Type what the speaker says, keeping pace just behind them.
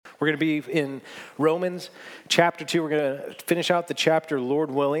We're going to be in Romans chapter 2. We're going to finish out the chapter, Lord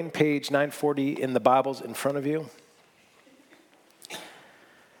willing, page 940 in the Bibles in front of you.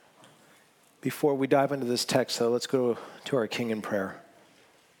 Before we dive into this text, though, let's go to our King in prayer.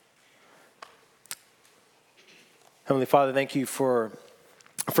 Heavenly Father, thank you for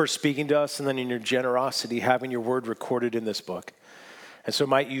first speaking to us and then in your generosity having your word recorded in this book. And so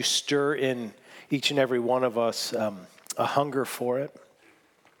might you stir in each and every one of us a hunger for it,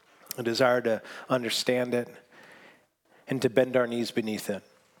 a desire to understand it, and to bend our knees beneath it.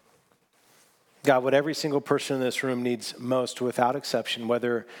 God, what every single person in this room needs most, without exception,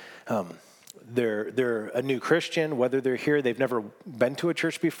 whether they're a new Christian, whether they're here, they've never been to a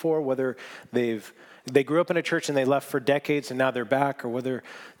church before, whether they grew up in a church and they left for decades and now they're back, or whether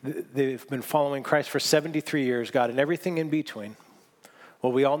they've been following Christ for 73 years, God, and everything in between.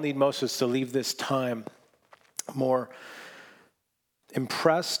 What we all need most is to leave this time more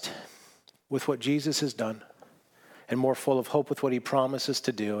impressed with what Jesus has done and more full of hope with what he promises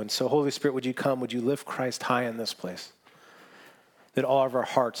to do. And so, Holy Spirit, would you come? Would you lift Christ high in this place, that all of our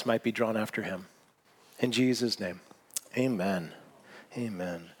hearts might be drawn after him? In Jesus' name, amen.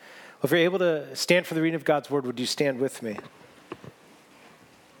 Amen. Well, if you're able to stand for the reading of God's word, would you stand with me?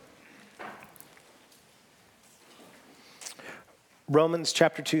 Romans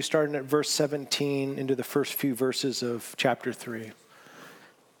chapter 2, starting at verse 17 into the first few verses of chapter 3.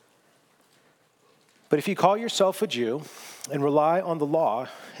 But if you call yourself a Jew and rely on the law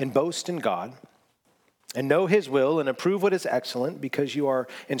and boast in God and know his will and approve what is excellent because you are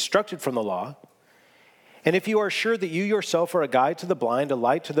instructed from the law, and if you are sure that you yourself are a guide to the blind, a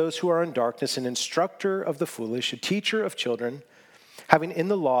light to those who are in darkness, an instructor of the foolish, a teacher of children, having in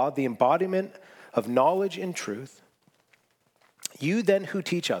the law the embodiment of knowledge and truth, you then who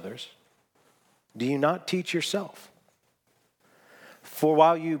teach others, do you not teach yourself? For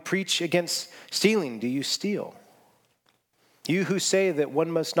while you preach against stealing, do you steal? You who say that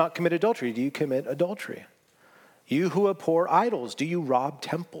one must not commit adultery, do you commit adultery? You who abhor idols, do you rob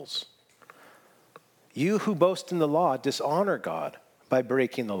temples? You who boast in the law, dishonor God by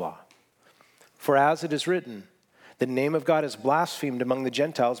breaking the law. For as it is written, the name of God is blasphemed among the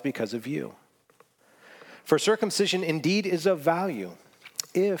Gentiles because of you. For circumcision indeed is of value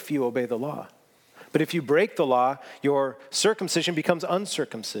if you obey the law. But if you break the law, your circumcision becomes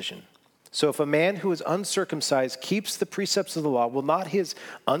uncircumcision. So if a man who is uncircumcised keeps the precepts of the law, will not his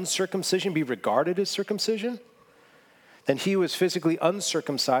uncircumcision be regarded as circumcision? Then he who is physically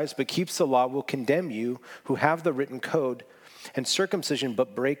uncircumcised but keeps the law will condemn you who have the written code and circumcision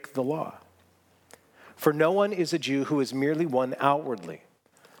but break the law. For no one is a Jew who is merely one outwardly,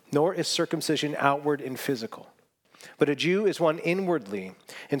 nor is circumcision outward and physical. But a Jew is one inwardly,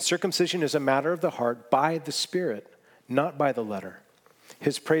 and circumcision is a matter of the heart by the Spirit, not by the letter.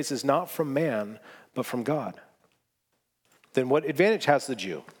 His praise is not from man, but from God. Then what advantage has the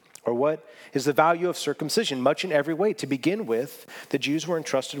Jew? Or what is the value of circumcision? Much in every way. To begin with, the Jews were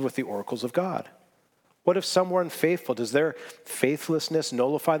entrusted with the oracles of God. What if some were unfaithful? Does their faithlessness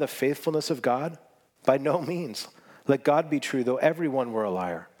nullify the faithfulness of God? By no means. Let God be true, though everyone were a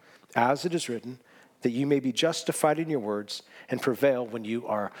liar. As it is written, that you may be justified in your words and prevail when you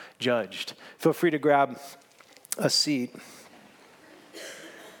are judged. Feel free to grab a seat.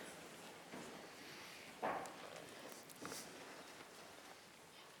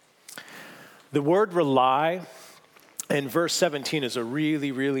 The word rely in verse 17 is a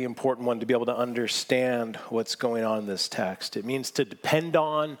really, really important one to be able to understand what's going on in this text. It means to depend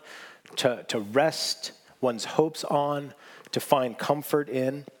on, to rest one's hopes on, to find comfort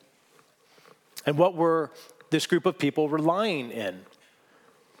in. And what were this group of people relying in?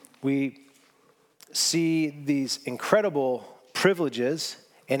 We see these incredible privileges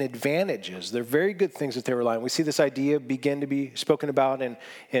and advantages. They're very good things that they rely on. We see this idea begin to be spoken about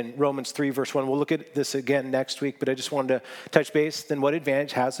in Romans 3, verse 1. We'll look at this again next week, but I just wanted to touch base. Then what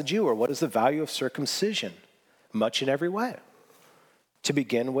advantage has the Jew, or what is the value of circumcision? Much in every way. To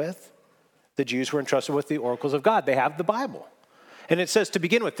begin with, the Jews were entrusted with the oracles of God. They have the Bible. And it says to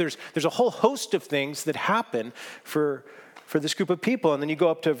begin with, there's a whole host of things that happen for this group of people. And then you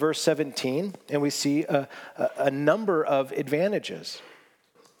go up to verse 17, and we see a number of advantages.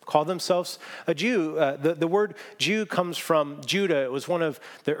 Call themselves a Jew. The word Jew comes from Judah. It was one of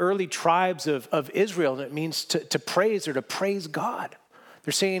the early tribes of Israel, and it means to praise or to praise God.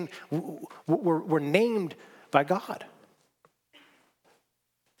 They're saying we're named by God.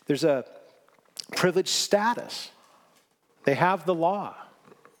 There's a privileged status. They have the law.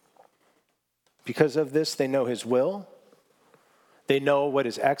 Because of this, they know his will. They know what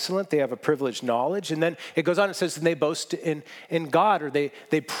is excellent. They have a privileged knowledge. And then it goes on and says, and they boast in God, or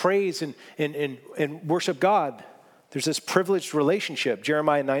they praise and worship God. There's this privileged relationship.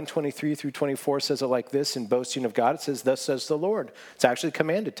 Jeremiah 9:23 through 24 says it like this in boasting of God. It says, thus says the Lord. It's actually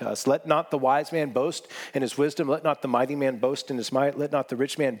commanded to us. Let not the wise man boast in his wisdom. Let not the mighty man boast in his might. Let not the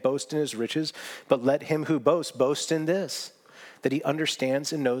rich man boast in his riches. But let him who boasts boast in this, that he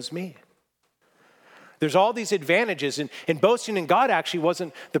understands and knows me. There's all these advantages, and boasting in God actually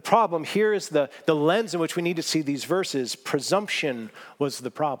wasn't the problem. Here is the lens in which we need to see these verses. Presumption was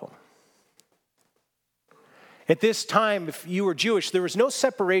the problem. At this time, if you were Jewish, there was no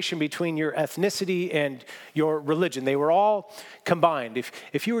separation between your ethnicity and your religion. They were all combined.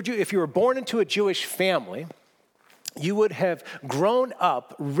 If you were born into a Jewish family, you would have grown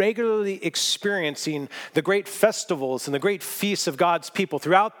up regularly experiencing the great festivals and the great feasts of God's people.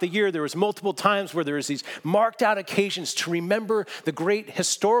 Throughout the year, there was multiple times where there was these marked out occasions to remember the great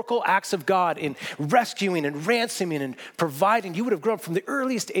historical acts of God in rescuing and ransoming and providing. You would have grown up from the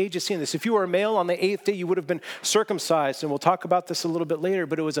earliest ages seeing this. If you were a male on the 8th day, you would have been circumcised, and we'll talk about this a little bit later,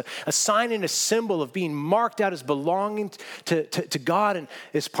 but it was a sign and a symbol of being marked out as belonging to God and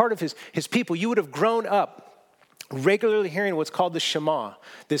as part of his people. You would have grown up regularly hearing what's called the Shema,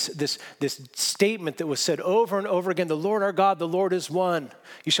 this statement that was said over and over again, the Lord our God, the Lord is one.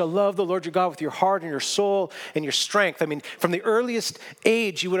 You shall love the Lord your God with your heart and your soul and your strength. I mean, from the earliest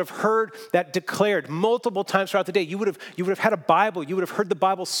age, you would have heard that declared multiple times throughout the day. You would have had a Bible. You would have heard the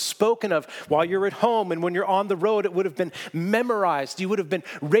Bible spoken of while you're at home, and when you're on the road, it would have been memorized. You would have been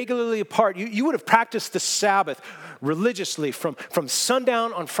regularly apart. You would have practiced the Sabbath religiously from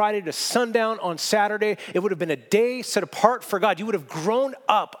sundown on Friday to sundown on Saturday. It would have been a day set apart for God. You would have grown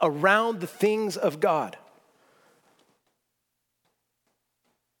up around the things of God.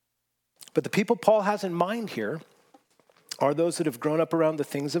 But the people Paul has in mind here are those that have grown up around the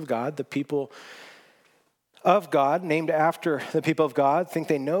things of God. The people of God, named after the people of God, think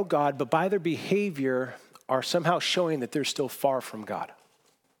they know God, but by their behavior are somehow showing that they're still far from God.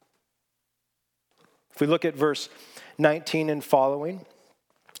 If we look at verse 19 and following,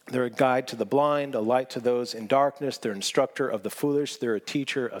 they're a guide to the blind, a light to those in darkness. They're instructor of the foolish. They're a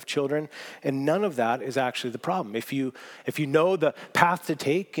teacher of children. And none of that is actually the problem. If you know the path to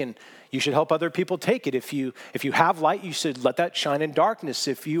take, and you should help other people take it. If you have light, you should let that shine in darkness.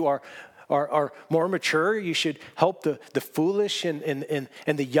 If you are more mature, you should help the foolish and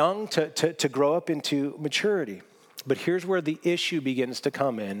the young to grow up into maturity. But here's where the issue begins to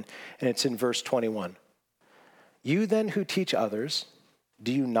come in, and it's in verse 21. You then who teach others,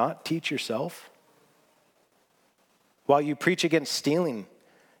 do you not teach yourself? While you preach against stealing,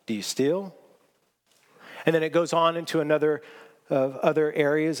 do you steal? And then it goes on into other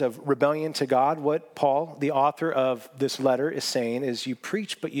areas of rebellion to God. What Paul, the author of this letter, is saying is you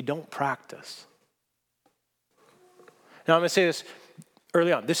preach, but you don't practice. Now I'm going to say this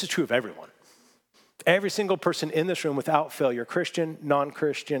early on. This is true of everyone. Every single person in this room without failure, Christian,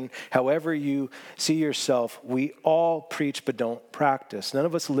 non-Christian, however you see yourself, we all preach but don't practice. None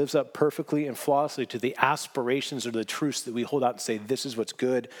of us lives up perfectly and flawlessly to the aspirations or the truths that we hold out and say, this is what's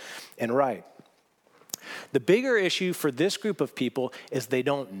good and right. The bigger issue for this group of people is they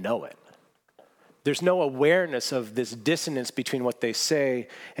don't know it. There's no awareness of this dissonance between what they say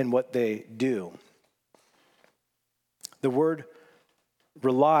and what they do. The word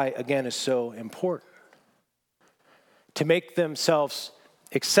rely, again, is so important. To make themselves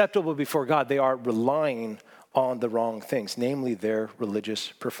acceptable before God, they are relying on the wrong things, namely their religious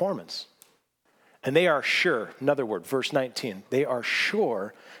performance. And they are sure, another word, verse 19, they are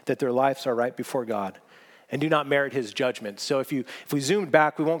sure that their lives are right before God and do not merit his judgment. So if we zoomed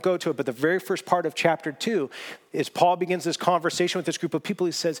back, we won't go to it, but the very first part of chapter 2 is Paul begins this conversation with this group of people.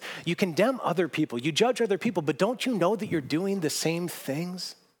 He says, you condemn other people, you judge other people, but don't you know that you're doing the same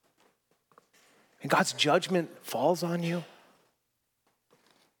things? And God's judgment falls on you.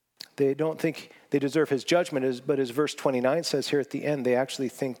 They don't think they deserve his judgment, but as verse 29 says here at the end, they actually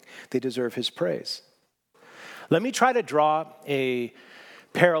think they deserve his praise. Let me try to draw a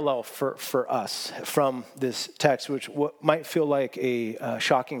parallel for us from this text, which might feel like a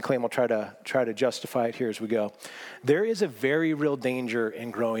shocking claim. I'll try to justify it here as we go. There is a very real danger in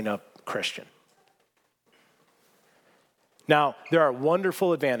growing up Christian. Now, there are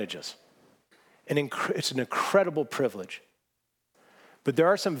wonderful advantages. And it's an incredible privilege. But there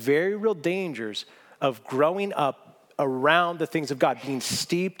are some very real dangers of growing up around the things of God, being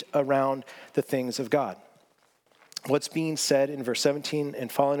steeped around the things of God. What's being said in verse 17 and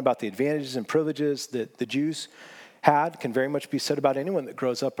following about the advantages and privileges that the Jews had can very much be said about anyone that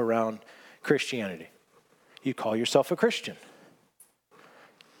grows up around Christianity. You call yourself a Christian.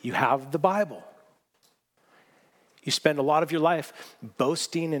 You have the Bible. You spend a lot of your life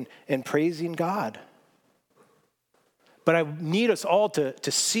boasting and praising God. But I need us all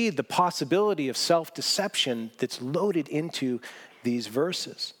to see the possibility of self-deception that's loaded into these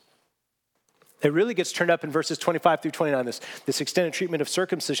verses. It really gets turned up in verses 25 through 29, this extended treatment of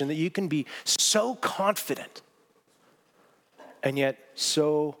circumcision, that you can be so confident and yet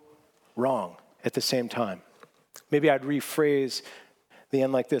so wrong at the same time. Maybe I'd rephrase the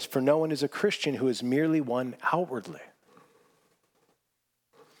end like this: for no one is a Christian who is merely one outwardly.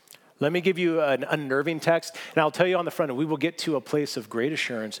 Let me give you an unnerving text, and I'll tell you on the front end, we will get to a place of great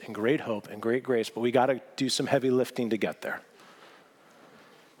assurance and great hope and great grace, but we got to do some heavy lifting to get there.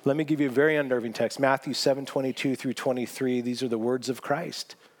 Let me give you a very unnerving text, Matthew 7:22 through 23. These are the words of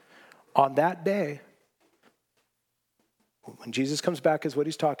Christ. On that day, when Jesus comes back is what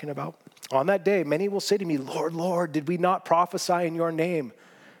he's talking about. On that day, many will say to me, Lord, Lord, did we not prophesy in your name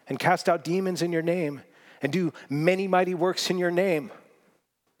and cast out demons in your name and do many mighty works in your name?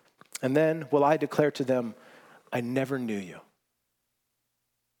 And then will I declare to them, I never knew you.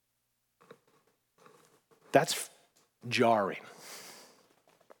 That's jarring.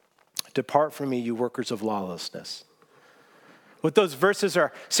 Depart from me, you workers of lawlessness. What those verses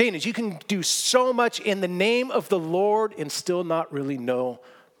are saying is you can do so much in the name of the Lord and still not really know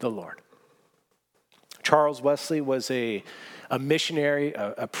the Lord. Charles Wesley was a missionary,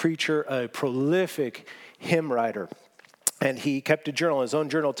 a preacher, a prolific hymn writer. And he kept a journal. His own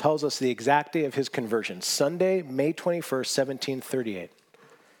journal tells us the exact day of his conversion, Sunday, May 21st, 1738.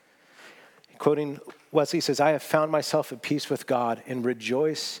 Quoting Wesley, says, I have found myself at peace with God and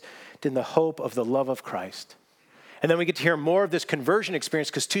rejoiced in the hope of the love of Christ. And then we get to hear more of this conversion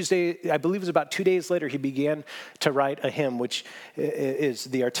experience because Tuesday, I believe it was about 2 days later, he began to write a hymn, which is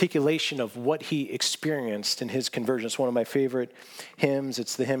the articulation of what he experienced in his conversion. It's one of my favorite hymns.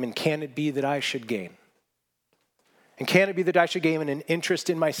 It's the hymn, And Can It Be That I Should Gain? And can it be that I should gain an interest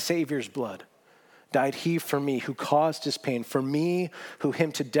in my Savior's blood? Died he for me who caused his pain, for me who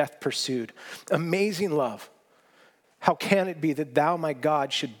him to death pursued. Amazing love. How can it be that thou, my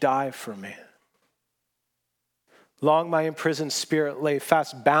God, should die for me? Long my imprisoned spirit lay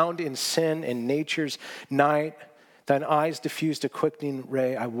fast bound in sin and nature's night. Thine eyes diffused a quickening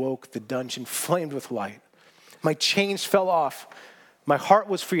ray. I woke, the dungeon flamed with light. My chains fell off. My heart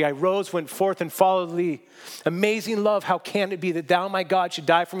was free. I rose, went forth, and followed thee. Amazing love, how can it be that thou, my God, should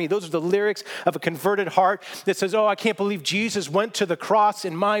die for me? Those are the lyrics of a converted heart that says, oh, I can't believe Jesus went to the cross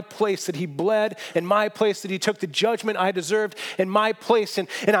in my place, that he bled in my place, that he took the judgment I deserved in my place. And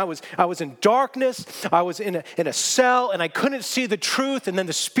I was in darkness. I was in a cell, and I couldn't see the truth. And then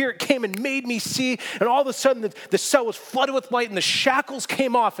the Spirit came and made me see. And all of a sudden, the cell was flooded with light, and the shackles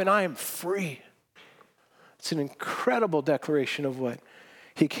came off, and I am free. It's an incredible declaration of what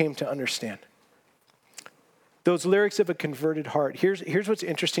he came to understand. Those lyrics of a converted heart. Here's what's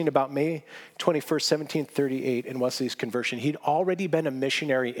interesting about May 21st, 1738 in Wesley's conversion. He'd already been a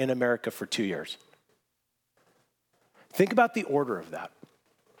missionary in America for 2 years. Think about the order of that.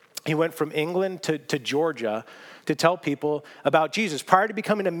 He went from England to Georgia to tell people about Jesus. Prior to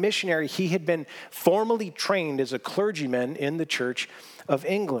becoming a missionary, he had been formally trained as a clergyman in the Church of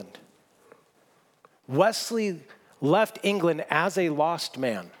England. Wesley left England as a lost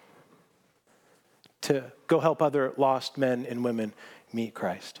man to go help other lost men and women meet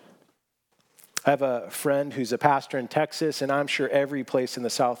Christ. I have a friend who's a pastor in Texas, and I'm sure every place in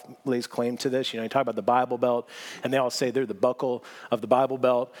the South lays claim to this. You know, you talk about the Bible Belt, and they all say they're the buckle of the Bible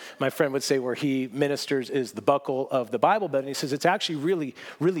Belt. My friend would say where he ministers is the buckle of the Bible Belt, and he says it's actually really,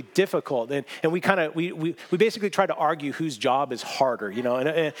 really difficult. And we basically try to argue whose job is harder, you know,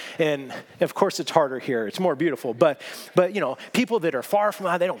 and of course it's harder here. It's more beautiful. But you know, people that are far from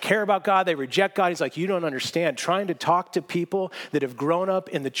God, they don't care about God, they reject God. He's like, you don't understand. Trying to talk to people that have grown up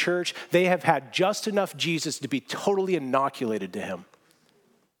in the church, they have had just enough Jesus to be totally inoculated to him.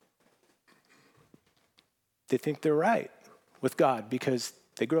 They think they're right with God because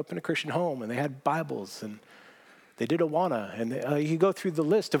they grew up in a Christian home and they had Bibles and they did Awana. And you go through the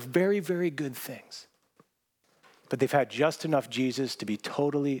list of very, very good things. But they've had just enough Jesus to be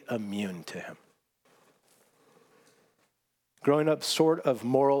totally immune to him. Growing up sort of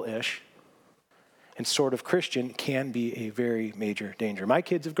moral-ish and sort of Christian can be a very major danger. My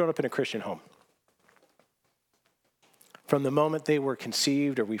kids have grown up in a Christian home. From the moment they were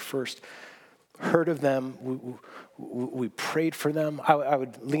conceived or we first heard of them, we prayed for them. I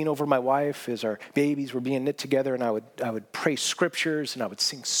would lean over my wife as our babies were being knit together, and I would pray scriptures, and I would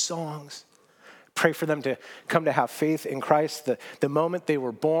sing songs, pray for them to come to have faith in Christ. The moment they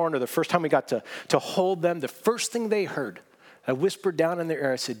were born or the first time we got to hold them, the first thing they heard I whispered down in their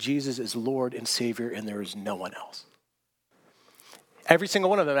ear, I said, Jesus is Lord and Savior, and there is no one else. Every single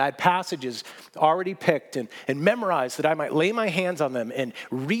one of them, I had passages already picked and memorized that I might lay my hands on them and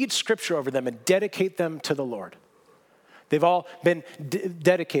read scripture over them and dedicate them to the Lord. They've all been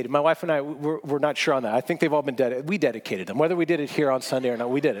dedicated. My wife and I, we're not sure on that. I think they've all been dedicated. We dedicated them. Whether we did it here on Sunday or not,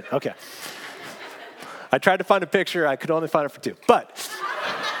 we did it. Okay. I tried to find a picture. I could only find it for 2. But,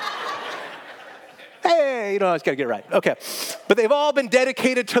 hey, I just got to get it right. Okay. But they've all been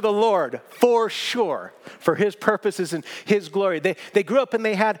dedicated to the Lord for sure, for his purposes and his glory. They grew up and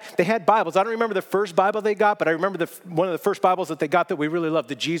they had Bibles. I don't remember the first Bible they got, but I remember one of the first Bibles that they got that we really loved,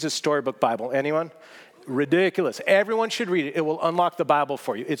 the Jesus Storybook Bible. Anyone? Ridiculous. Everyone should read it. It will unlock the Bible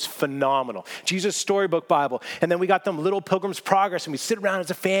for you. It's phenomenal. Jesus Storybook Bible. And then we got them Little Pilgrim's Progress, and we sit around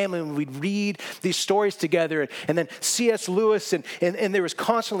as a family and we'd read these stories together. And then C.S. Lewis, and there was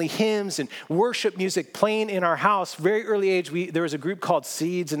constantly hymns and worship music playing in our house. Very early age, there was a group called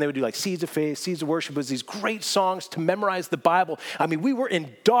Seeds, and they would do like Seeds of Faith, Seeds of Worship. It was these great songs to memorize the Bible. I mean, we were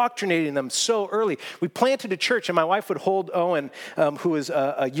indoctrinating them so early. We planted a church, and my wife would hold Owen, who was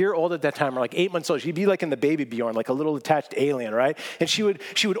a year old at that time, or like 8 months old. She'd be like in the baby Bjorn, like a little attached alien, right? And she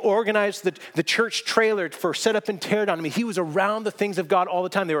would organize the church trailer for setup and tear down. I mean, he was around the things of God all the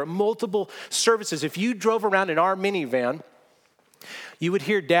time. There were multiple services. If you drove around in our minivan, you would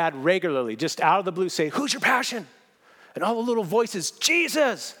hear Dad regularly, just out of the blue, say, "Who's your passion?" And all the little voices,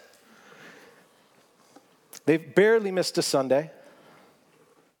 "Jesus." They've barely missed a Sunday.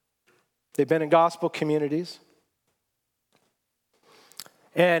 They've been in gospel communities.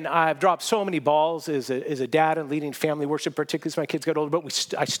 And I've dropped so many balls as a dad and leading family worship, particularly as my kids got older,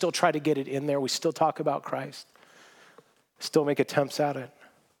 but I still try to get it in there. We still talk about Christ. Still make attempts at it.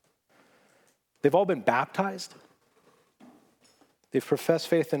 They've all been baptized. They've professed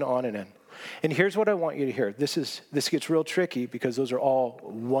faith and on and in. And here's what I want you to hear. This gets real tricky because those are all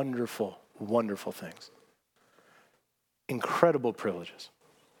wonderful, wonderful things. Incredible privileges.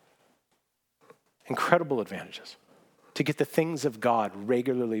 Incredible advantages. To get the things of God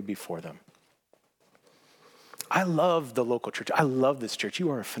regularly before them. I love the local church. I love this church. You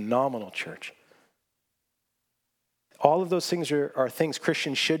are a phenomenal church. All of those things are things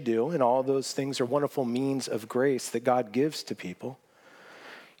Christians should do, and all of those things are wonderful means of grace that God gives to people.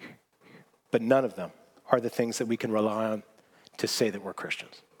 But none of them are the things that we can rely on to say that we're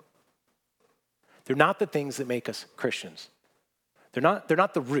Christians. They're not the things that make us Christians. They're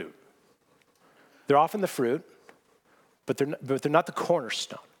not the root. They're often the fruit. But they're not the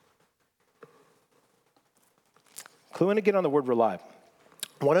cornerstone. Cluing again on the word rely.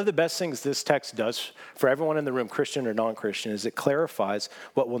 One of the best things this text does for everyone in the room, Christian or non-Christian, is it clarifies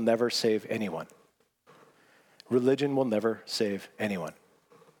what will never save anyone. Religion will never save anyone.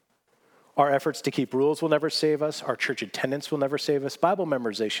 Our efforts to keep rules will never save us. Our church attendance will never save us. Bible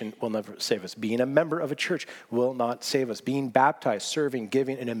memorization will never save us. Being a member of a church will not save us. Being baptized, serving,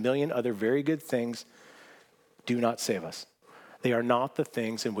 giving, and a million other very good things do not save us. They are not the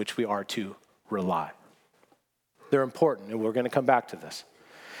things in which we are to rely. They're important, and we're going to come back to this.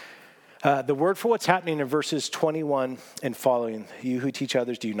 The word for what's happening in verses 21 and following, you who teach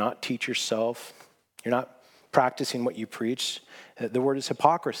others, do you not teach yourself? You're not practicing what you preach. The word is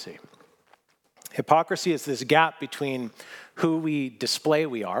hypocrisy. Hypocrisy is this gap between who we display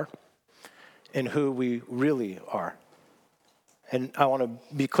we are and who we really are. And I want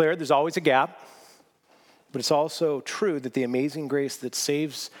to be clear, there's always a gap. But it's also true that the amazing grace that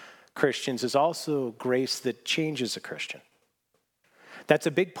saves Christians is also grace that changes a Christian. That's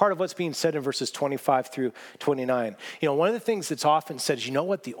a big part of what's being said in verses 25 through 29. One of the things that's often said is,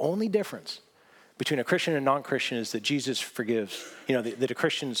 the only difference between a Christian and a non-Christian is that Jesus forgives, that a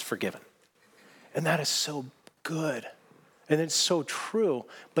Christian's forgiven. And that is so good. And it's so true,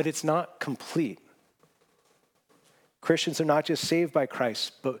 but it's not complete. Christians are not just saved by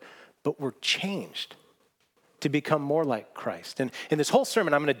Christ, but we're changed to become more like Christ. And in this whole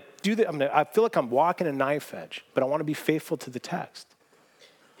sermon, I'm going to do that. I feel like I'm walking a knife edge, but I want to be faithful to the text.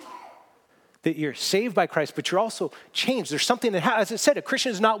 That you're saved by Christ, but you're also changed. There's something that, as I said, a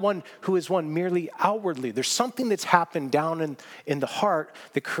Christian is not one who is one merely outwardly. There's something that's happened down in the heart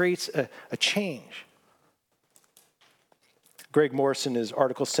that creates a change. Greg Morrison, in his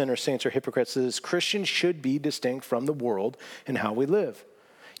article, Sinners, Saints, or Hypocrites, says, Christians should be distinct from the world in how we live.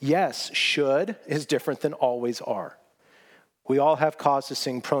 Yes, should is different than always are. We all have cause to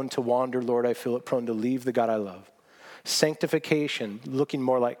sing, prone to wander, Lord, I feel it, prone to leave the God I love. Sanctification, looking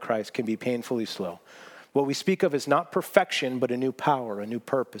more like Christ, can be painfully slow. What we speak of is not perfection, but a new power, a new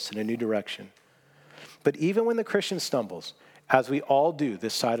purpose, and a new direction. But even when the Christian stumbles, as we all do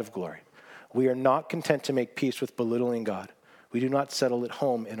this side of glory, we are not content to make peace with belittling God. We do not settle at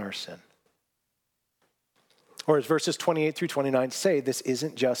home in our sin. Or as verses 28 through 29 say, this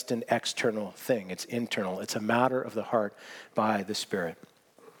isn't just an external thing. It's internal. It's a matter of the heart by the Spirit.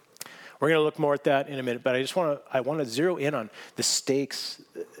 We're going to look more at that in a minute, but I want to zero in on the stakes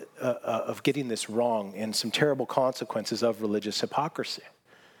of getting this wrong and some terrible consequences of religious hypocrisy.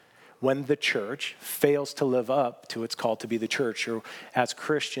 When the church fails to live up to its call to be the church, or as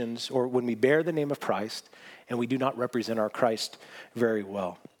Christians, or when we bear the name of Christ and we do not represent our Christ very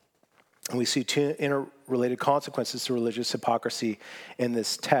well. And we see two interrelated consequences to religious hypocrisy in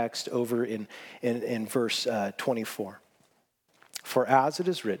this text over in verse 24. For as it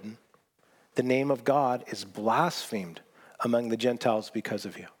is written, the name of God is blasphemed among the Gentiles because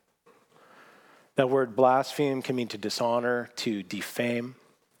of you. That word blaspheme can mean to dishonor, to defame.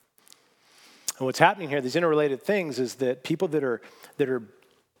 And what's happening here, these interrelated things, is that people that are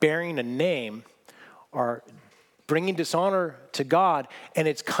bearing a name are bringing dishonor to God, and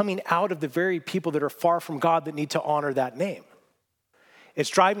it's coming out of the very people that are far from God that need to honor that name. It's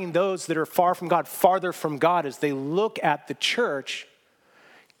driving those that are far from God farther from God as they look at the church,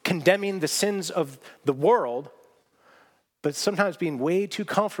 condemning the sins of the world, but sometimes being way too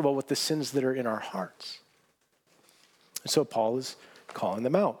comfortable with the sins that are in our hearts. And so Paul is calling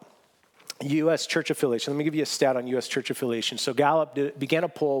them out. U.S. church affiliation. Let me give you a stat on U.S. church affiliation. So Gallup began a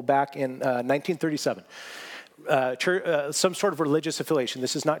poll back in 1937. Some sort of religious affiliation.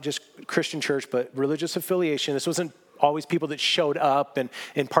 This is not just Christian church, but religious affiliation. This wasn't always people that showed up and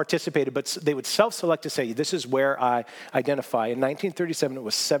participated, but they would self-select to say, this is where I identify. In 1937, it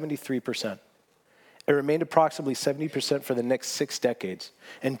was 73%. It remained approximately 70% for the next 6 decades.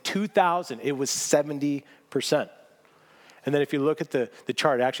 In 2000, it was 70%. And then if you look at the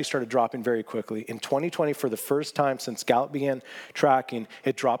chart, it actually started dropping very quickly. In 2020, for the first time since Gallup began tracking,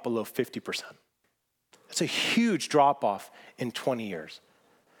 it dropped below 50%. It's a huge drop-off in 20 years.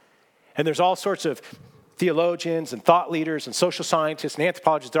 And there's all sorts of theologians and thought leaders and social scientists and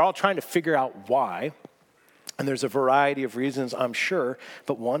anthropologists. They're all trying to figure out why. And there's a variety of reasons, I'm sure.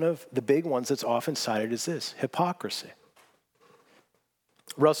 But one of the big ones that's often cited is this: hypocrisy.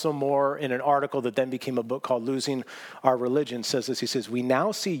 Russell Moore, in an article that then became a book called Losing Our Religion, says this. He says, we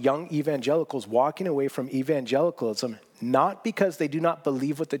now see young evangelicals walking away from evangelicalism not because they do not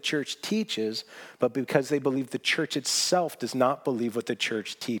believe what the church teaches, but because they believe the church itself does not believe what the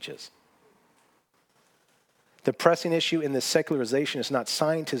church teaches. The pressing issue in this secularization is not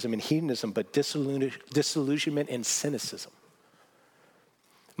scientism and hedonism, but disillusionment and cynicism.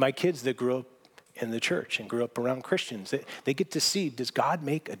 My kids that grew up in the church and grew up around Christians, they get to see, does God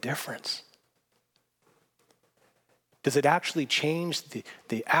make a difference? Does it actually change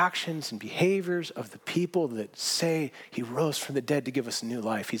the actions and behaviors of the people that say he rose from the dead to give us new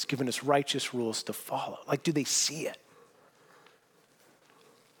life? He's given us righteous rules to follow. Like, do they see it?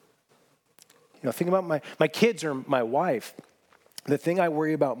 You know, think about my kids or my wife. The thing I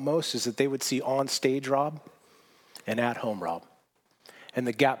worry about most is that they would see on stage Rob and at home Rob. And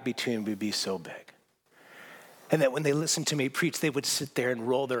the gap between would be so big. And that when they listened to me preach, they would sit there and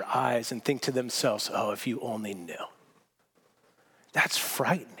roll their eyes and think to themselves, oh, if you only knew. That's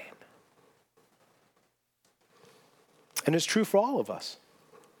frightening. And it's true for all of us.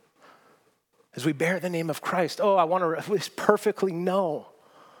 As we bear the name of Christ, I want to perfectly know.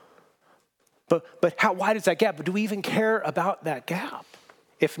 But how wide is that gap? But do we even care about that gap?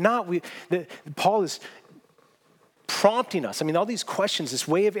 If not, Paul is prompting us. I mean, all these questions, this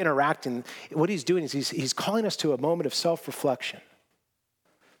way of interacting, what he's doing is he's calling us to a moment of self-reflection.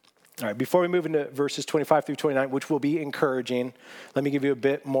 All right, before we move into verses 25 through 29, which will be encouraging, let me give you a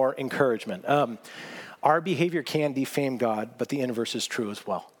bit more encouragement. Our behavior can defame God, but the inverse is true as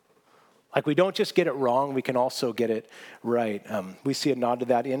well. Like, we don't just get it wrong, we can also get it right. We see a nod to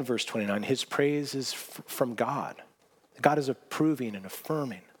that in verse 29. His praise is from God. God is approving and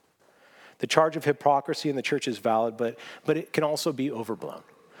affirming. The charge of hypocrisy in the church is valid, but it can also be overblown.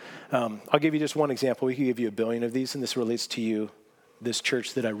 I'll give you just one example. We could give you a billion of these, and this relates to you, this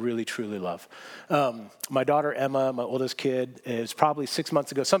church that I really, truly love. My daughter, Emma, my oldest kid, is probably 6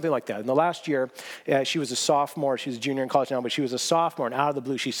 months ago, something like that. In the last year, she was a sophomore. She's a junior in college now, but she was a sophomore, and out of the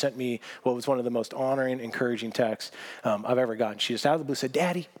blue, she sent me what was one of the most honoring, encouraging texts I've ever gotten. She just out of the blue said,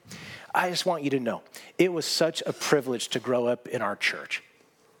 Daddy, I just want you to know, it was such a privilege to grow up in our church.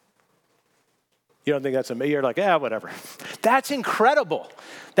 You don't think that's amazing? You're like, whatever. That's incredible.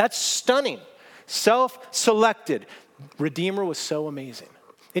 That's stunning. Self-selected. Redeemer was so amazing.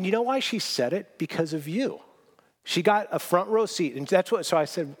 And you know why she said it? Because of you. She got a front row seat. And so I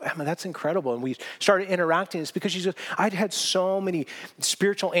said, Emma, that's incredible. And we started interacting. It's because she said, I'd had so many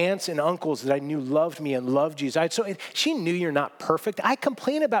spiritual aunts and uncles that I knew loved me and loved Jesus. She knew you're not perfect. I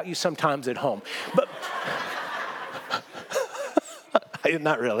complain about you sometimes at home. But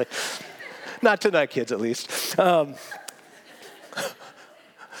not really. Not tonight, kids, at least. But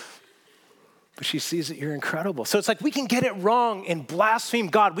she sees that you're incredible. So it's like we can get it wrong and blaspheme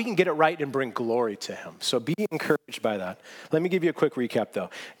God. We can get it right and bring glory to him. So be encouraged by that. Let me give you a quick recap, though.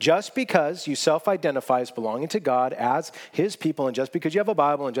 Just because you self-identify as belonging to God as his people, and just because you have a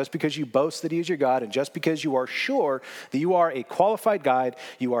Bible, and just because you boast that he is your God, and just because you are sure that you are a qualified guide,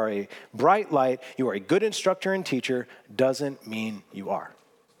 you are a bright light, you are a good instructor and teacher, doesn't mean you are.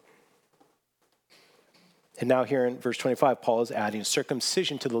 And now here in verse 25, Paul is adding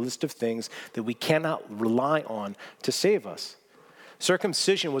circumcision to the list of things that we cannot rely on to save us.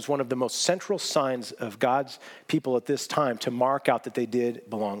 Circumcision was one of the most central signs of God's people at this time to mark out that they did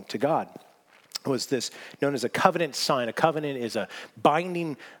belong to God. It was this known as a covenant sign. A covenant is a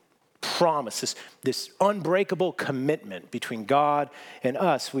binding promise, this unbreakable commitment between God and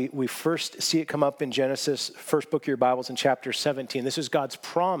us. We first see it come up in Genesis, first book of your Bibles, in chapter 17. This is God's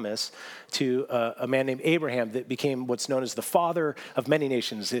promise to a man named Abraham that became what's known as the father of many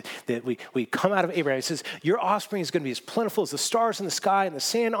nations. That we come out of Abraham. He says, your offspring is going to be as plentiful as the stars in the sky and the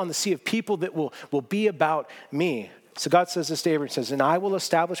sand on the sea, of people that will be about me. So God says this to Abraham, says, and I will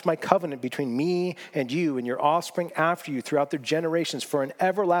establish my covenant between me and you and your offspring after you throughout their generations for an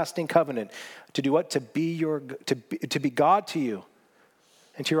everlasting covenant. To do what? To be God to you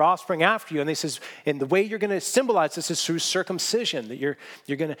and to your offspring after you. And he says, and the way you're going to symbolize this is through circumcision, that you're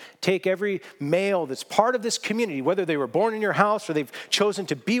going to take every male that's part of this community, whether they were born in your house or they've chosen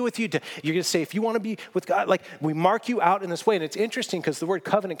to be with you, you're going to say, if you want to be with God, like we mark you out in this way. And it's interesting because the word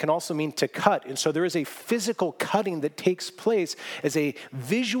covenant can also mean to cut. And so there is a physical cutting that takes place as a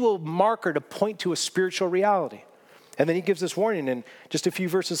visual marker to point to a spiritual reality. And then he gives this warning, and just a few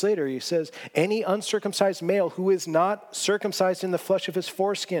verses later, he says, any uncircumcised male who is not circumcised in the flesh of his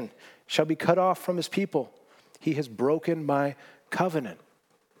foreskin shall be cut off from his people. He has broken my covenant.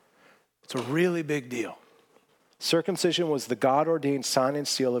 It's a really big deal. Circumcision was the God-ordained sign and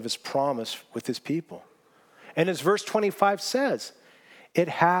seal of his promise with his people. And as verse 25 says, it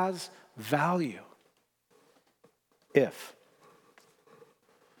has value if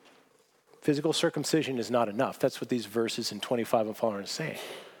physical circumcision is not enough. That's what these verses in 25 and following are saying.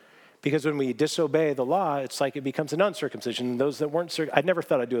 Because when we disobey the law, it's like it becomes an uncircumcision. And those that weren't I never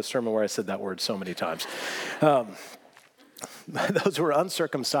thought I'd do a sermon where I said that word so many times. Those who are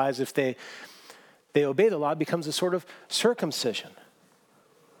uncircumcised, if they obey the law, it becomes a sort of circumcision.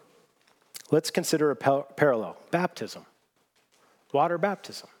 Let's consider a parallel. Baptism. Water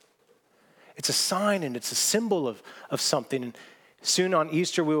baptism. It's a sign and it's a symbol of something. And soon on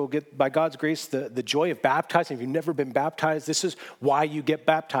Easter, we will get, by God's grace, the joy of baptizing. If you've never been baptized, this is why you get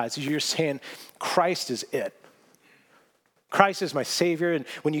baptized. You're saying, Christ is it. Christ is my Savior. And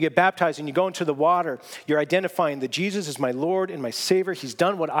when you get baptized and you go into the water, you're identifying that Jesus is my Lord and my Savior. He's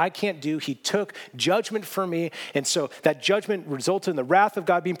done what I can't do. He took judgment for me. And so that judgment resulted in the wrath of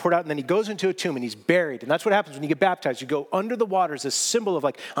God being poured out. And then he goes into a tomb and he's buried. And that's what happens when you get baptized. You go under the water as a symbol of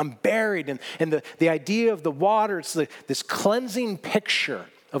like, I'm buried. And the idea of the water, it's this cleansing picture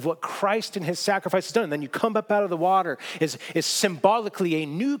of what Christ and his sacrifice has done. And then you come up out of the water is symbolically a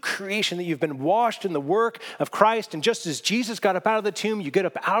new creation, that you've been washed in the work of Christ. And just as Jesus got up out of the tomb, you get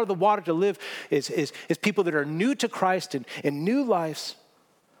up out of the water to live as people that are new to Christ and in new lives.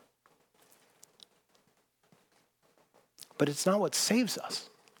 But it's not what saves us.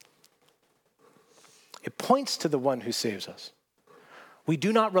 It points to the one who saves us. We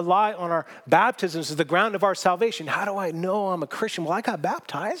do not rely on our baptisms as the ground of our salvation. How do I know I'm a Christian? Well, I got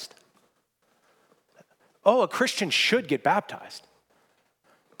baptized. Oh, a Christian should get baptized.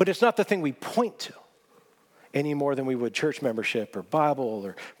 But it's not the thing we point to any more than we would church membership or Bible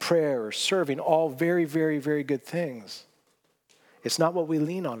or prayer or serving, all very, very, very good things. It's not what we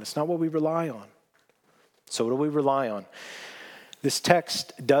lean on. It's not what we rely on. So what do we rely on? This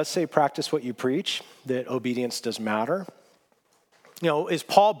text does say practice what you preach, that obedience does matter. You know, is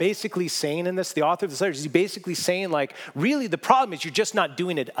Paul basically saying in this, the author of this letter, is he basically saying like, really the problem is you're just not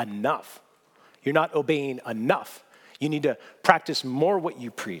doing it enough. You're not obeying enough. You need to practice more what you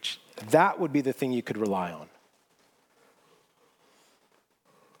preach. That would be the thing you could rely on.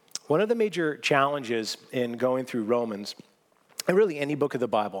 One of the major challenges in going through Romans and really any book of the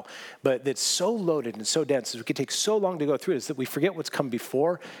Bible, but that's so loaded and so dense, we could take so long to go through it, is that we forget what's come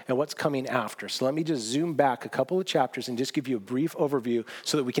before and what's coming after. So let me just zoom back a couple of chapters and just give you a brief overview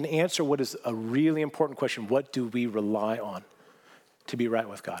so that we can answer what is a really important question. What do we rely on to be right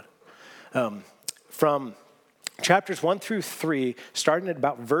with God? From chapters 1 through 3, starting at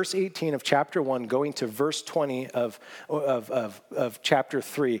about verse 18 of chapter 1, going to verse 20 of chapter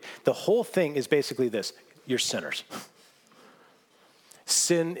 3, the whole thing is basically this: you're sinners.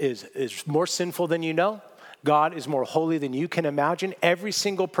 Sin is more sinful than you know. God is more holy than you can imagine. Every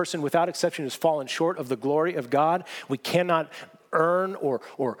single person, without exception, has fallen short of the glory of God. We cannot earn or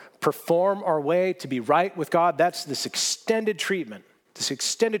perform our way to be right with God. That's this extended treatment.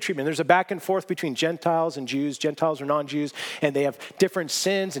 There's a back and forth between Gentiles and Jews. Gentiles are non-Jews, and they have different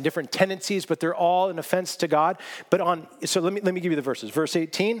sins and different tendencies, but they're all an offense to God. So let me give you the verses. Verse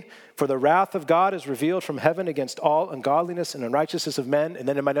 18, for the wrath of God is revealed from heaven against all ungodliness and unrighteousness of men. And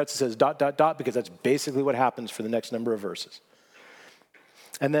then in my notes it says ... because that's basically what happens for the next number of verses.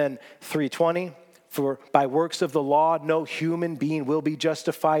 And then 3:20, for by works of the law, no human being will be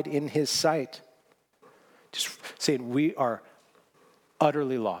justified in his sight. Just saying we are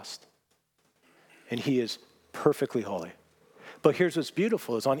utterly lost, and he is perfectly holy. But here's what's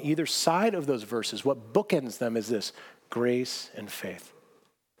beautiful is on either side of those verses, what bookends them is this: grace and faith.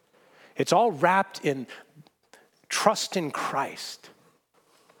 It's all wrapped in trust in Christ.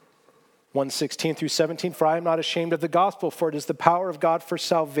 1:16 through 17, for I am not ashamed of the gospel, for it is the power of God for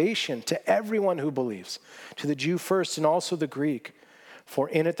salvation to everyone who believes, to the Jew first and also the Greek. For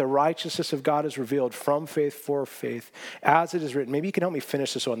in it the righteousness of God is revealed from faith for faith, as it is written. Maybe you can help me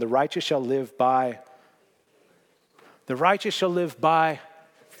finish this one. The righteous shall live by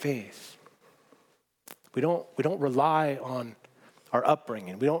faith. We don't rely on our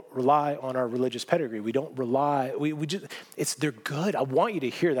upbringing. We don't rely on our religious pedigree. We don't rely, they're good. I want you to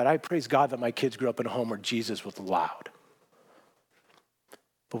hear that. I praise God that my kids grew up in a home where Jesus was loud.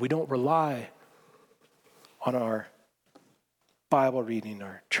 But we don't rely on our Bible reading,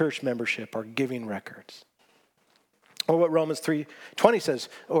 our church membership, our giving records. Or what Romans 3:20 says,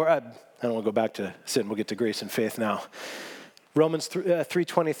 I don't want to go back to sin, we'll get to grace and faith now. Romans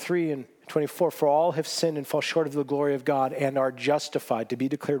 3:23 and 24, for all have sinned and fall short of the glory of God and are justified to be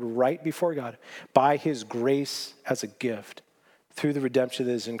declared right before God by his grace as a gift through the redemption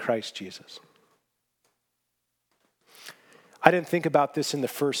that is in Christ Jesus. I didn't think about this in the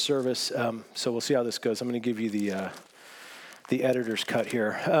first service, so we'll see how this goes. I'm going to give you the editor's cut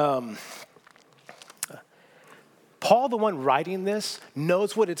here. Paul, the one writing this,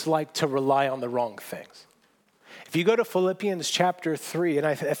 knows what it's like to rely on the wrong things. If you go to Philippians chapter 3,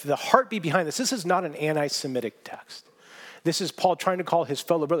 and the heartbeat behind this is not an anti-Semitic text. This is Paul trying to call his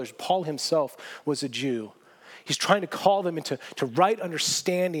fellow brothers. Paul himself was a Jew. He's trying to call them into right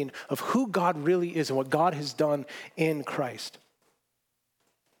understanding of who God really is and what God has done in Christ.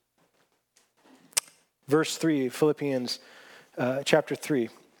 Verse 3, Philippians chapter 3.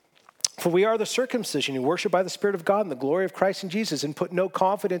 For we are the circumcision who worship by the Spirit of God and the glory of Christ in Jesus and put no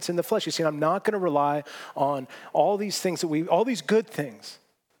confidence in the flesh. You see, I'm not going to rely on all these things all these good things,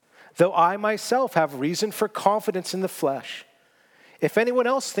 though I myself have reason for confidence in the flesh. If anyone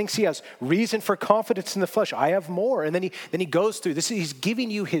else thinks he has reason for confidence in the flesh, I have more. And then he goes through this. He's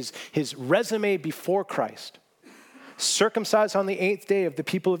giving you his resume before Christ. Circumcised on the 8th day of the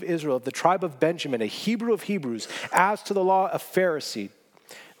people of Israel, of the tribe of Benjamin, a Hebrew of Hebrews, as to the law, a Pharisee.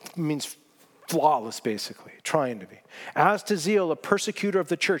 It means flawless, basically, trying to be. As to zeal, a persecutor of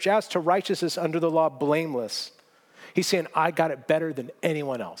the church. As to righteousness under the law, blameless. He's saying, I got it better than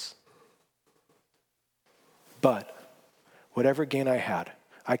anyone else. But whatever gain I had,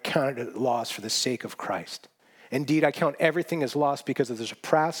 I counted it loss for the sake of Christ. Indeed, I count everything as loss because of the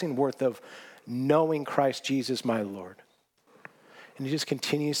surpassing worth of knowing Christ Jesus my Lord. And he just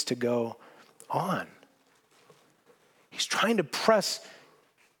continues to go on. He's trying to press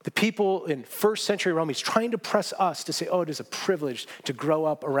the people in first century Rome. He's trying to press us to say, it is a privilege to grow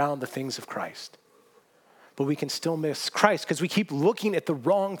up around the things of Christ. But we can still miss Christ because we keep looking at the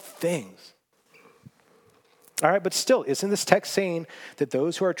wrong things. All right, but still, isn't this text saying that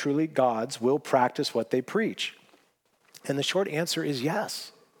those who are truly God's will practice what they preach? And the short answer is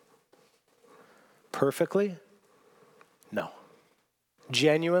yes. Perfectly? No.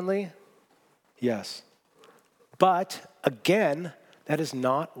 Genuinely? Yes. But again, that is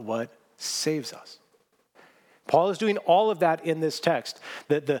not what saves us. Paul is doing all of that in this text.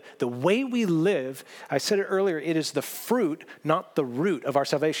 The way we live, I said it earlier, it is the fruit, not the root of our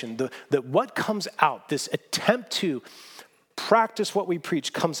salvation. What comes out, this attempt to practice what we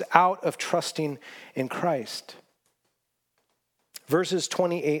preach, comes out of trusting in Christ. Verses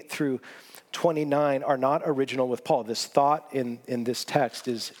 28 through 29 are not original with Paul. This thought in this text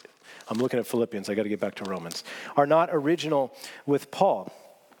is, I'm looking at Philippians, I got to get back to Romans, are not original with Paul.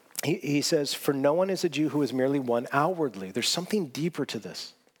 He says, for no one is a Jew who is merely one outwardly. There's something deeper to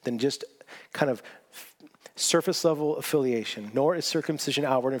this than just kind of surface level affiliation, nor is circumcision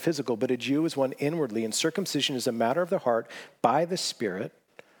outward and physical, but a Jew is one inwardly, and circumcision is a matter of the heart by the Spirit,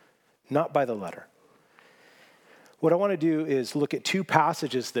 not by the letter. What I want to do is look at two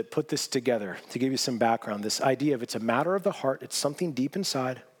passages that put this together to give you some background. This idea of it's a matter of the heart, it's something deep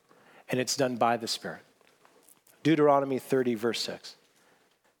inside, and it's done by the Spirit. Deuteronomy 30, verse 6.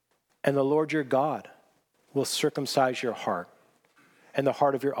 And the Lord your God will circumcise your heart and the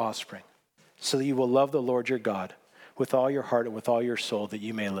heart of your offspring, so that you will love the Lord your God with all your heart and with all your soul, that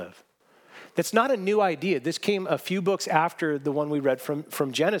you may live. That's not a new idea. This came a few books after the one we read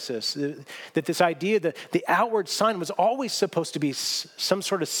from Genesis, that this idea that the outward sign was always supposed to be some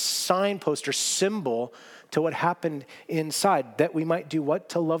sort of signpost or symbol to what happened inside, that we might do what?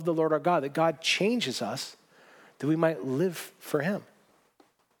 To love the Lord our God, that God changes us, that we might live for him.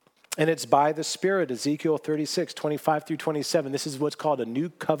 And it's by the Spirit, Ezekiel 36, 25 through 27. This is what's called a new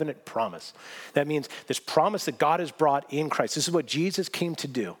covenant promise. That means this promise that God has brought in Christ. This is what Jesus came to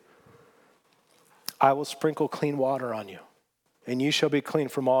do. I will sprinkle clean water on you, and you shall be clean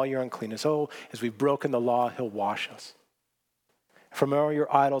from all your uncleanness. Oh, as we've broken the law, he'll wash us. From all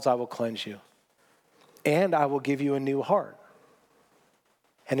your idols I will cleanse you. And I will give you a new heart.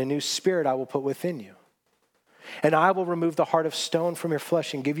 And a new spirit I will put within you. And I will remove the heart of stone from your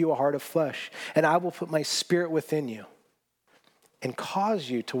flesh and give you a heart of flesh. And I will put my spirit within you and cause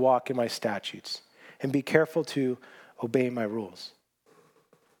you to walk in my statutes and be careful to obey my rules.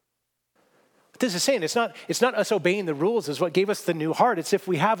 What this is saying, it's not us obeying the rules is what gave us the new heart. It's if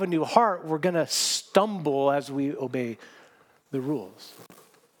we have a new heart, we're going to stumble as we obey the rules.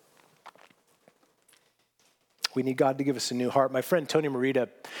 We need God to give us a new heart. My friend Tony Merida,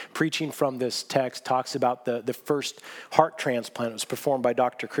 preaching from this text, talks about the first heart transplant. It was performed by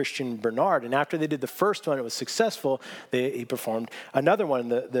Dr. Christian Bernard. And after they did the first one, it was successful. He performed another one.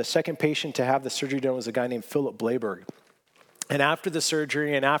 The second patient to have the surgery done was a guy named Philip Blayberg. And after the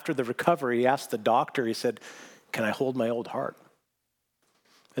surgery and after the recovery, he asked the doctor, he said, "Can I hold my old heart?"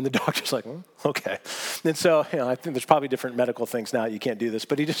 And the doctor's like, okay. And so, I think there's probably different medical things now. You can't do this.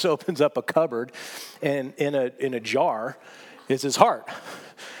 But he just opens up a cupboard, and in a jar is his heart.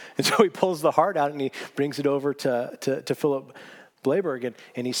 And so he pulls the heart out, and he brings it over to Philip Blayberg.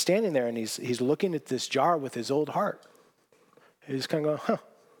 And he's standing there, and he's looking at this jar with his old heart. He's kind of going,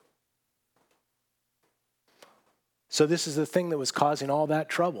 So this is the thing that was causing all that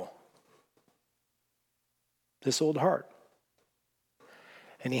trouble. This old heart.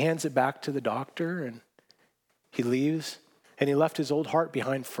 And he hands it back to the doctor, and he leaves, and he left his old heart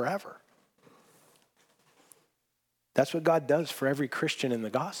behind forever. That's what God does for every Christian in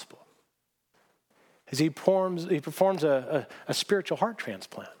the gospel. Is he performs a spiritual heart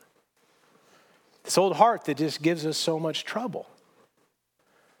transplant. This old heart that just gives us so much trouble.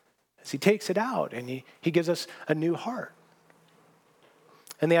 As he takes it out, and he gives us a new heart.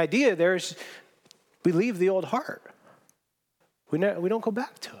 And the idea there is we leave the old heart. We don't go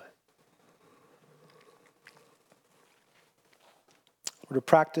back to it. We're to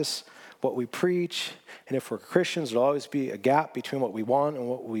practice what we preach, and if we're Christians, there'll always be a gap between what we want and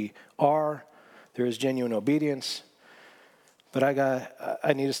what we are. There is genuine obedience, but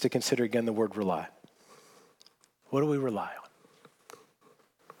I need us to consider again the word rely. What do we rely on?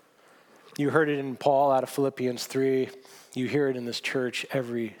 You heard it in Paul out of Philippians 3. You hear it in this church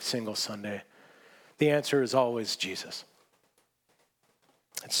every single Sunday. The answer is always Jesus.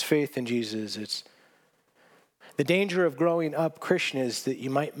 It's faith in Jesus. It's the danger of growing up Christian is that you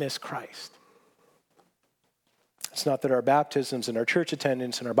might miss Christ. It's not that our baptisms and our church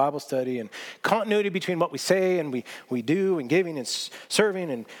attendance and our Bible study and continuity between what we say and we do and giving and serving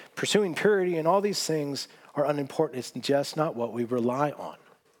and pursuing purity and all these things are unimportant. It's just not what we rely on.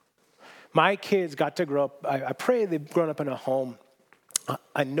 My kids got to grow up, I pray they've grown up in a home.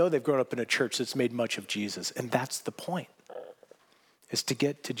 I know they've grown up in a church that's made much of Jesus, and that's the point. Is to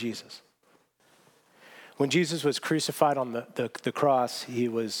get to Jesus. When Jesus was crucified on the cross, he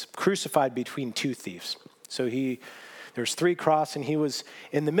was crucified between two thieves. So there's three crosses, and he was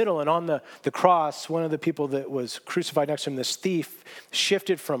in the middle. And on the cross, one of the people that was crucified next to him, this thief,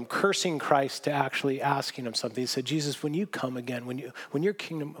 shifted from cursing Christ to actually asking him something. He said, "Jesus, when you come again, when your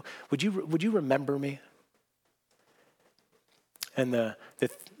kingdom, would you remember me?" And the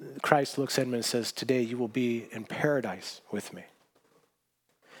Christ looks at him and says, "Today you will be in paradise with me."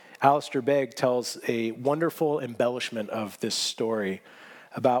 Alistair Begg tells a wonderful embellishment of this story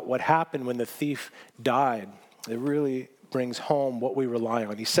about what happened when the thief died. It really brings home what we rely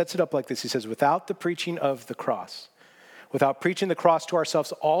on. He sets it up like this. He says, without the preaching of the cross, without preaching the cross to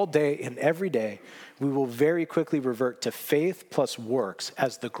ourselves all day and every day, we will very quickly revert to faith plus works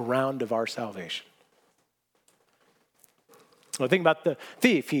as the ground of our salvation. Well, think about the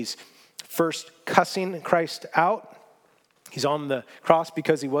thief. He's first cussing Christ out. He's on the cross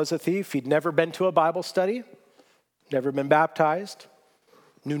because he was a thief. He'd never been to a Bible study, never been baptized,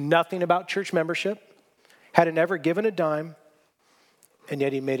 knew nothing about church membership, hadn't ever given a dime, and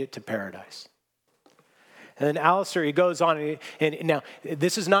yet he made it to paradise. And then Alistair, he goes on, and now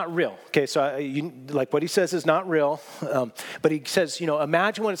this is not real. Okay, so like what he says is not real, but he says,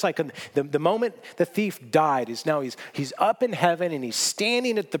 imagine what it's like. The moment the thief died is now he's up in heaven, and he's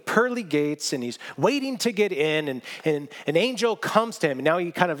standing at the pearly gates, and he's waiting to get in, and an angel comes to him, and now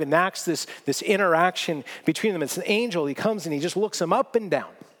he kind of enacts this interaction between them. It's an angel. He comes and he just looks him up and down.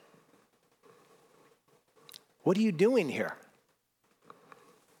 What are you doing here?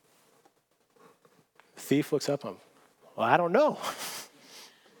 Thief looks up at him. Well, I don't know.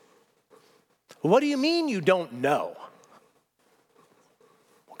 What do you mean you don't know?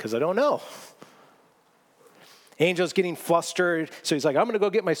 Because I don't know. Angel's getting flustered, so he's like, I'm going to go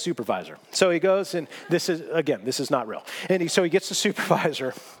get my supervisor. So he goes, and this is not real. And so he gets the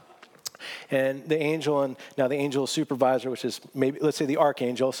supervisor, and the angel supervisor, which is maybe, let's say the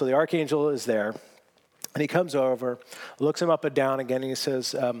archangel. So the archangel is there, and he comes over, looks him up and down again, and he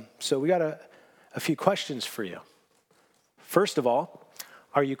says, so we got a few questions for you. First of all,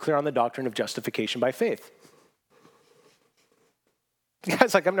 are you clear on the doctrine of justification by faith? The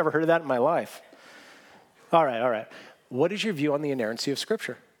guy's like, I've never heard of that in my life. All right. What is your view on the inerrancy of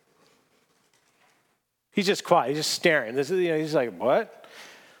Scripture? He's just quiet. He's just staring. He's like, what?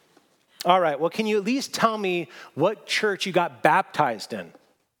 All right, well, can you at least tell me what church you got baptized in?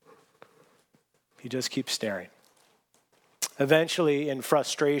 He just keeps staring. Eventually, in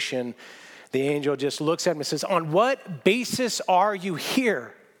frustration, the angel just looks at him and says, on what basis are you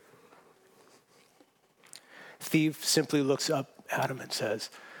here? Thief simply looks up at him and says,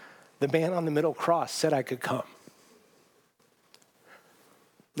 the man on the middle cross said I could come.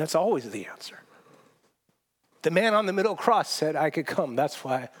 That's always the answer. The man on the middle cross said I could come. That's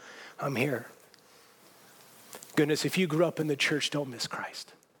why I'm here. Goodness, if you grew up in the church, don't miss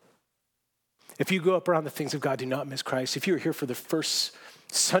Christ. If you grew up around the things of God, do not miss Christ. If you were here for the first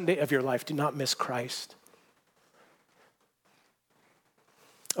Sunday of your life, do not miss Christ.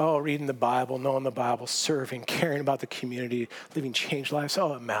 Oh, reading the Bible, knowing the Bible, serving, caring about the community, living changed lives,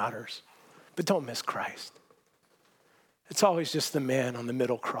 it matters. But don't miss Christ. It's always just the man on the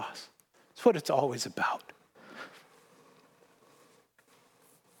middle cross. It's what it's always about.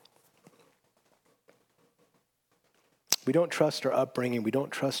 We don't trust our upbringing. We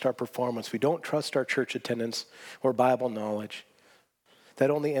don't trust our performance. We don't trust our church attendance or Bible knowledge. That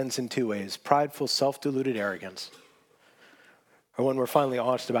only ends in two ways: prideful, self-deluded arrogance, or when we're finally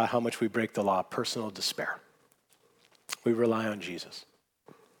honest about how much we break the law, personal despair. We rely on Jesus.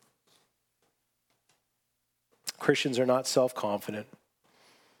 Christians are not self-confident.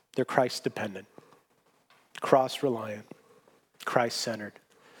 They're Christ-dependent, cross-reliant, Christ-centered,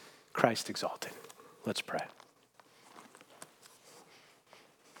 Christ-exalted. Let's pray.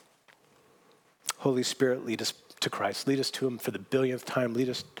 Holy Spirit, lead us to Christ. Lead us to him for the billionth time. Lead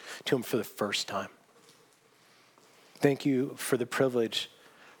us to him for the first time. Thank you for the privilege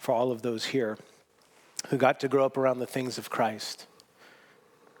for all of those here who got to grow up around the things of Christ.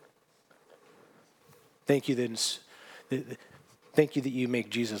 Thank you that you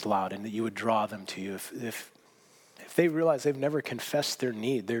make Jesus loud and that you would draw them to you. If they realize they've never confessed their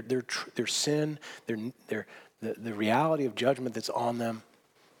need, their sin, the reality of judgment that's on them,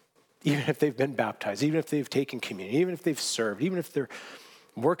 even if they've been baptized, even if they've taken communion, even if they've served, even if they're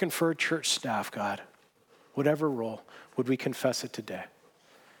working for a church staff, God, whatever role, would we confess it today?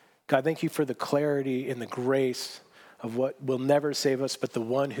 God, thank you for the clarity and the grace of what will never save us, but the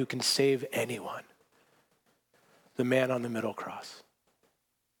one who can save anyone. The man on the middle cross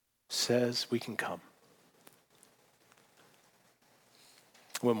says we can come.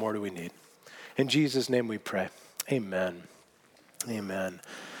 What more do we need? In Jesus' name we pray. Amen. Amen.